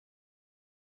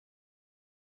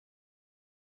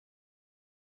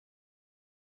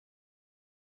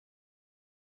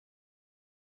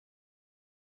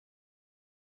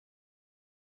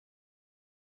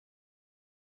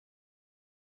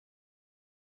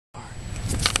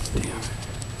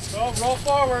Well, roll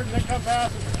forward and then come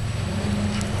passenger.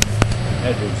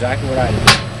 That's exactly what I did.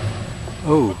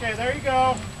 Oh. Okay, there you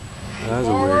go. That was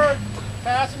forward. a weird.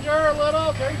 Passenger a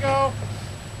little. There you go.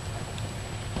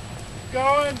 Keep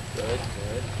going. Good.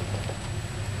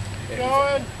 Keep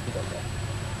going.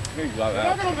 Here you go. You're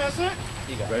not going to miss it.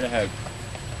 Right ahead.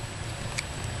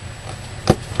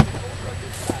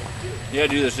 Yeah,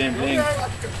 do the same thing. No, I'm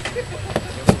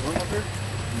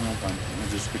fine. I'm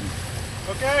just kidding.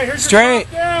 Okay, here's Straight.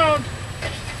 your drop down.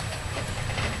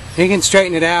 He can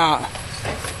straighten it out.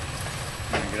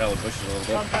 Get out of the bushes a little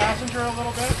bit. Come passenger a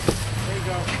little bit. There you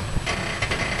go.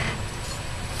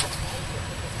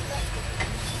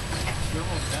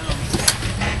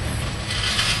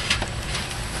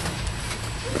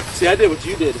 See, I did what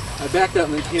you did. I backed up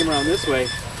and then came around this way.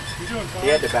 You're doing fine. He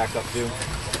had to back up too.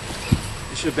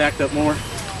 You should have backed up more.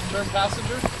 Turn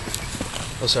passenger.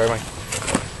 Oh, sorry, Mike.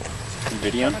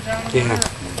 Video? Yeah.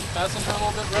 Passenger a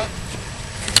little bit, Brett.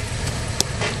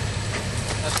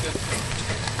 That's good.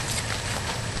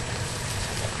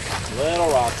 Little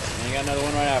rock. And you got another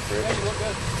one right after it. Hey, you look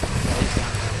good.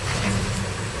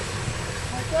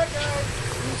 Like that, guys.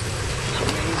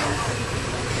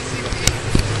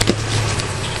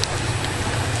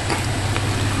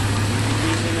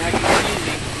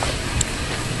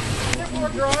 Get more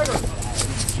driver.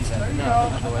 There you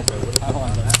go.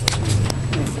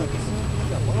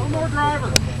 One more driver.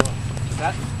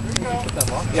 That? There you go.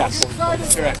 Yes.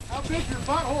 Correct. How big's your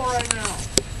butthole right now?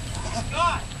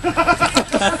 God.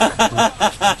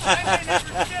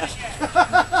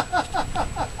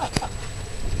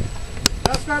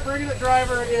 Now start bringing the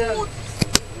driver again.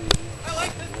 I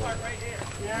like this part right here.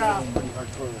 Yeah.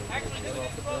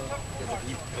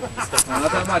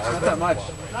 Not that much, not that much.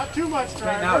 Not too much, driver.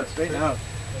 Straighten out, straighten out.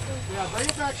 Yeah, bring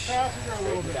it back to passenger a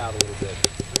little bit. There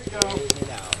you go.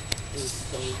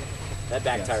 That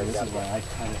back tire is out.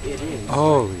 It is.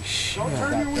 Holy shit. Don't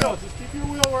turn your wheel. Just keep your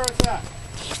wheel where it's at.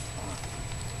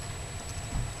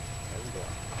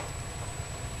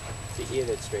 See, he had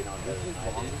it straight on better than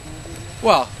I did.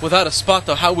 Well, without a spot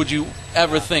though, how would you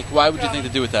ever think? Why would you think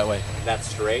to do it that way? That's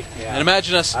straight. Yeah. And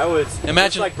imagine us. I was.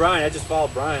 Imagine just like Brian. I just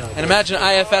followed Brian. And imagine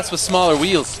IFS with smaller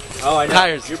wheels. Oh, I know.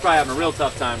 Tires. You're probably having a real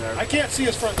tough time there. I can't see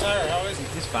his front tire. How is he?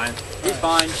 He's fine. He's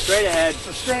fine. Straight ahead.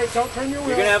 So straight. Don't turn your wheel.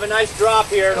 You're gonna have a nice drop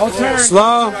here. Don't turn.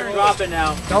 Slow. Start dropping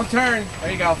now. Don't turn.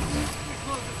 There you go.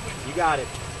 You got it.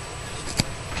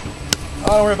 Oh,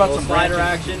 don't worry about Little some slider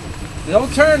branches. action.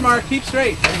 Don't turn, Mark. Keep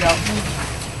straight. There you go.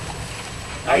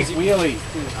 Nice wheelie.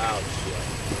 Oh shit.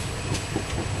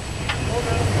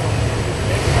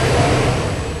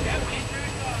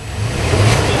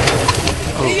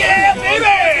 Yeah,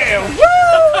 baby! Woo!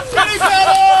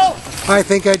 I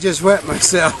think I just wet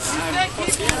myself.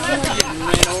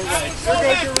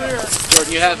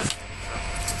 Jordan, you have.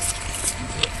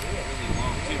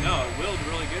 No, it willed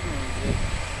really good when we did.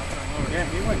 Yeah,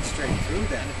 we went straight through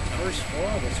that. The first four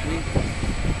of us, we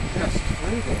just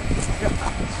through there.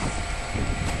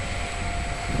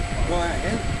 Well,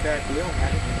 in fact, we don't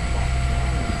have it in the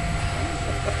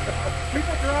Keep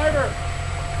the driver.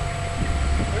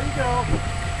 There you go.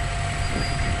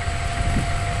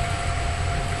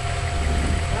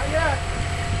 Not yet.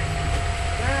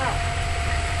 Now,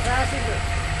 passenger.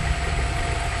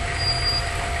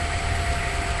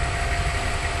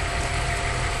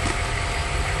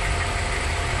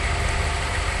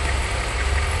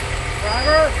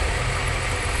 Driver.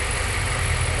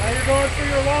 Now you're going through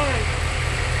your line.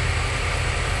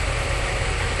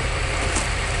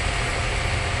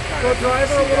 Go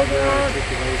driver a little more.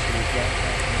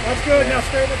 That's good. Now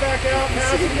straighten it back out.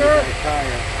 Passenger.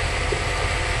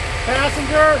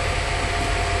 Passenger.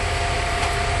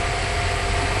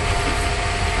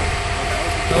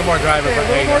 A little more driver. Okay, a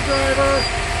little more driver.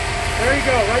 There you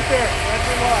go. Right there. That's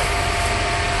your line.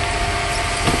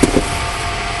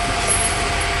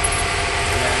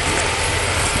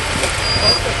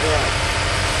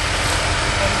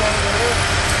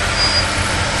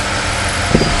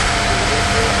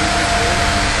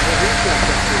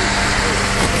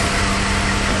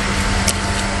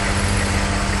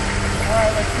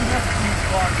 Alright, let's do this speed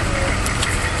block here.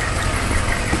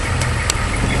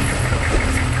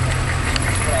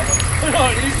 No,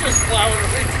 he's just plowing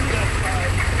right through that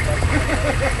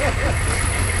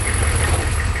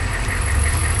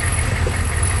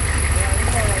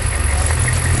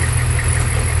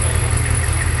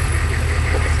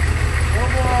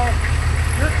One more.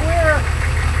 You're clear.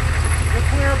 You're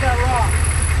clear of that rock.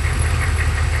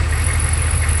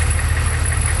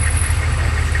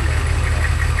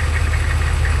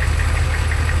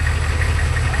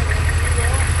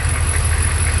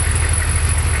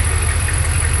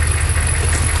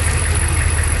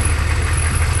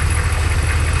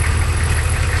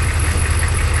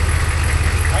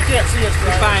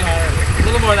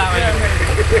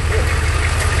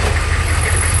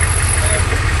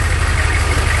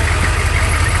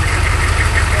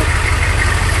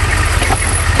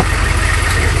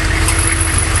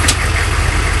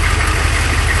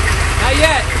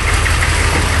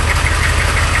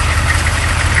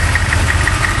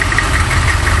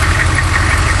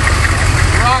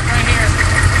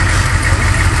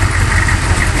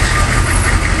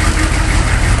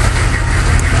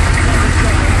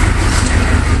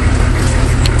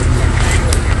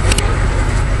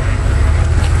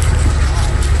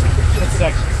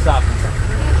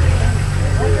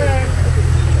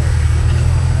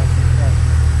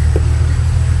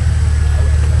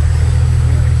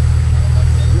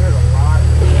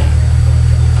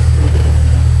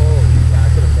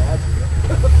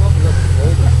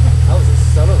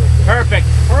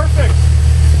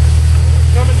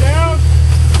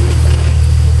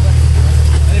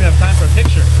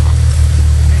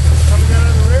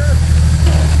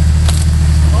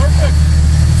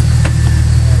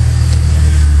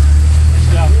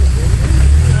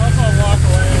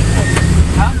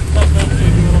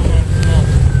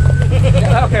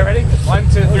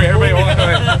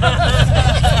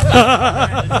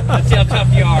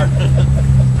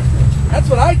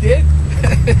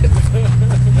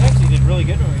 We actually did really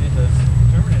good when we did the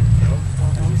Terminator show.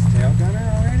 Is this tail gunner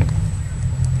already?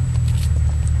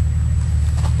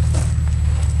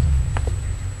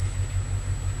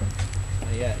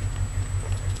 Not yet.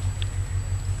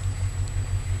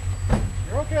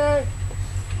 You're okay.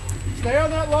 Stay on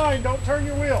that line. Don't turn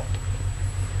your wheel.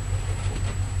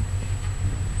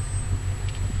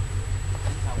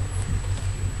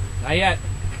 Not yet.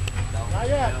 Not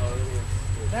yet.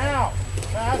 Now,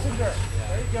 passenger.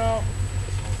 There you go.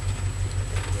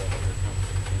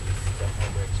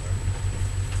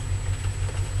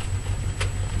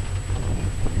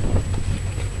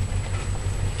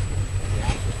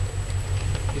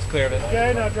 He's clear of it.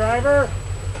 Okay, now driver.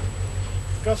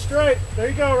 Go straight. There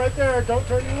you go, right there. Don't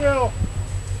turn your wheel.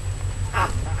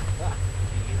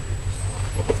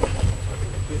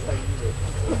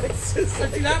 See,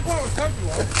 that part was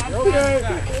comfortable. You're okay. I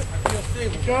feel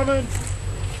stable. Coming.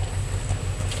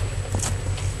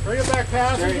 Bring it back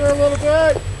passenger a little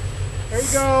bit. There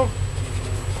you go.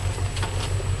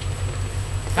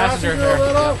 Passenger a here.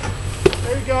 little.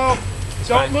 There you go. Don't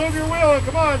fine. move your wheel.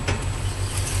 Come on.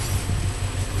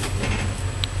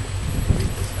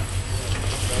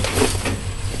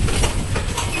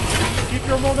 Keep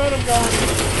your momentum going.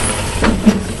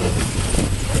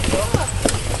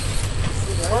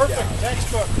 Perfect.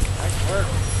 Textbook. Nice work.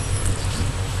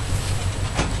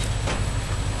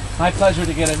 My pleasure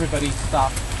to get everybody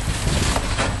stopped.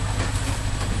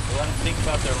 Let them think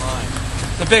about their line.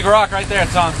 It's a big rock right there,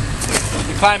 it's on.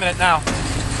 You're climbing it now.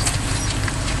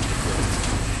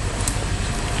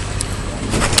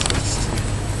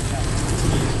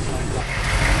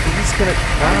 He's gonna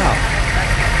wow.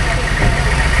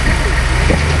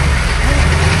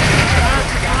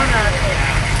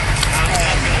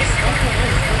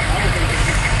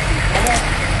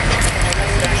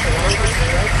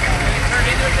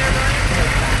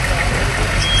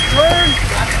 Turn.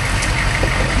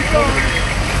 Keep going.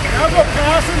 Now go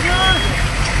passenger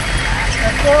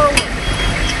and forward.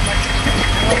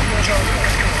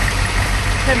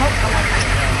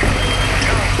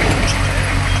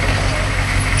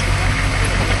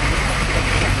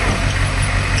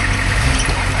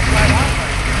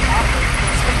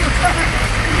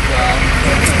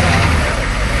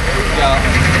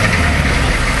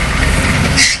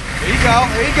 There you go.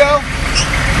 There you go.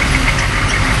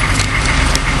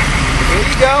 There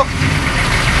you go.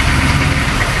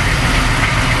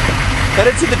 Cut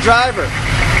it to the driver.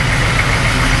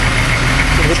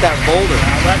 So hit that boulder.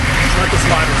 Let the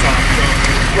sliders off.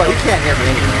 Well, he can't hear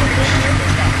me anyway.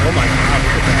 Oh my God,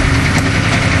 look at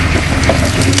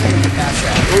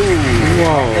that. Ooh.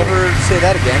 Whoa. Never say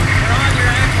that again.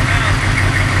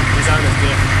 He's on his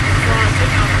dick.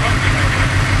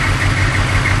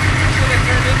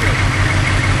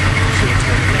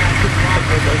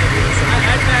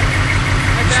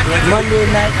 Monday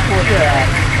night quarterback.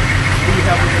 We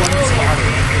have one spotter.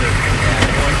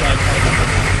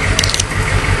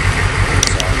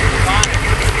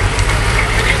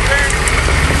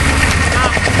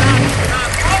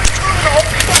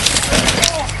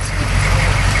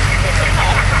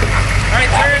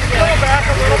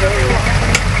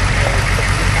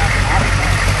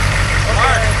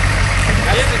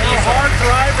 Hard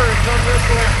driver and come this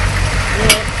way.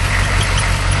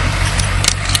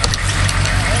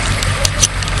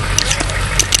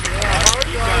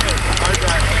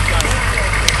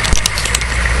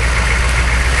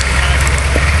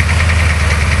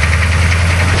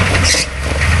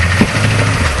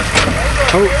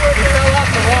 Oh.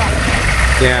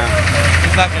 Yeah.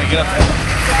 He's not going to get up there.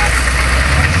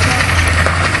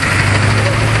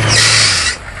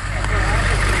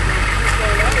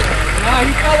 No,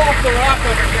 he fell off the rock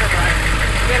over here, Brian.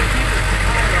 You gotta keep it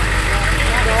higher.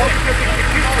 No, because if you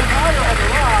keep it higher on the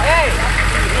rock. Hey!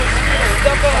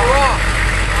 Step on a rock.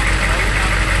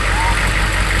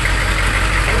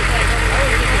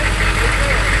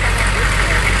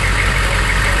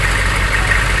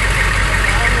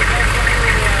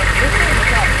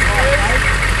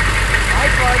 I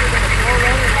tried it in a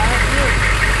 4-runner last year.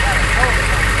 Got a hell of a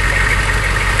time.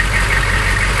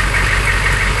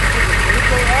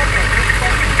 Go up and just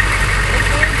fucking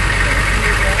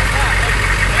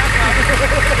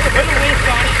put a waist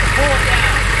on it and pull it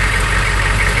down.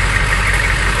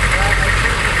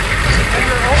 And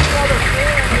your whole other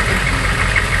hand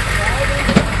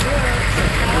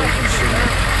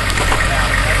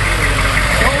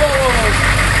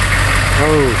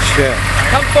Oh shit.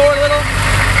 Come forward a little.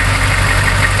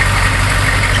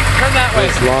 Turn that way.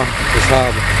 It's long. His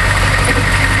hub.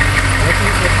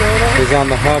 He's on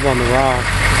the hub on the rock.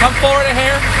 Come forward a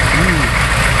hair.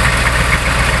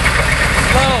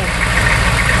 Slow.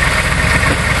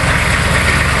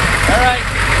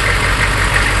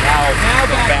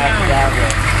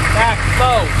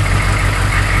 slow.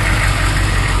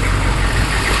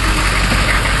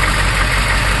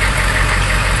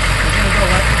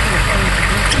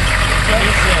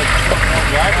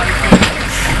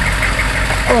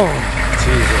 Oh,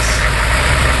 Jesus.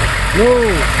 No,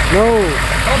 no.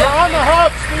 You're on the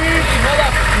hub, Steve.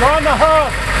 You're on the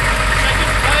hub.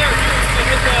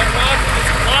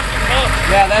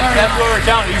 Yeah, that's what we're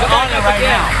telling you. He's on it right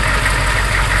now.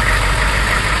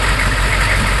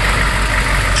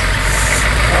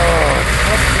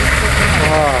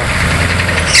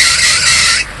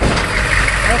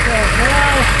 Okay,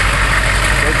 now.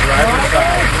 Good driver's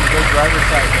side. Good driver's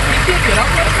side. He can't get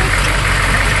up like this.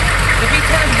 If he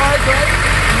turns hard right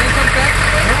and then comes back,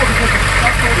 no, because it's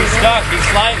stuck over He's there. stuck. He's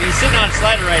sliding. He's sitting on a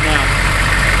slider right now.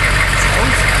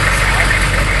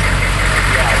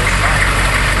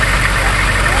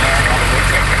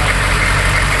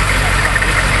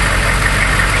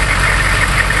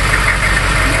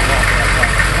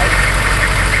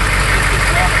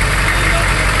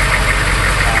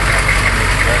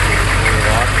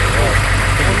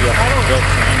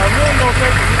 I really don't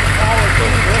think we can power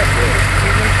through this.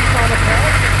 We're going to keep on the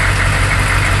path.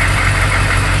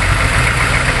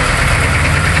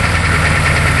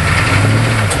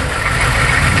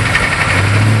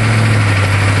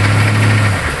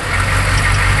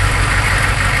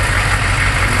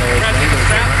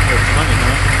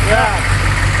 Yeah.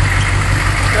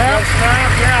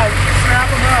 Strap, yeah.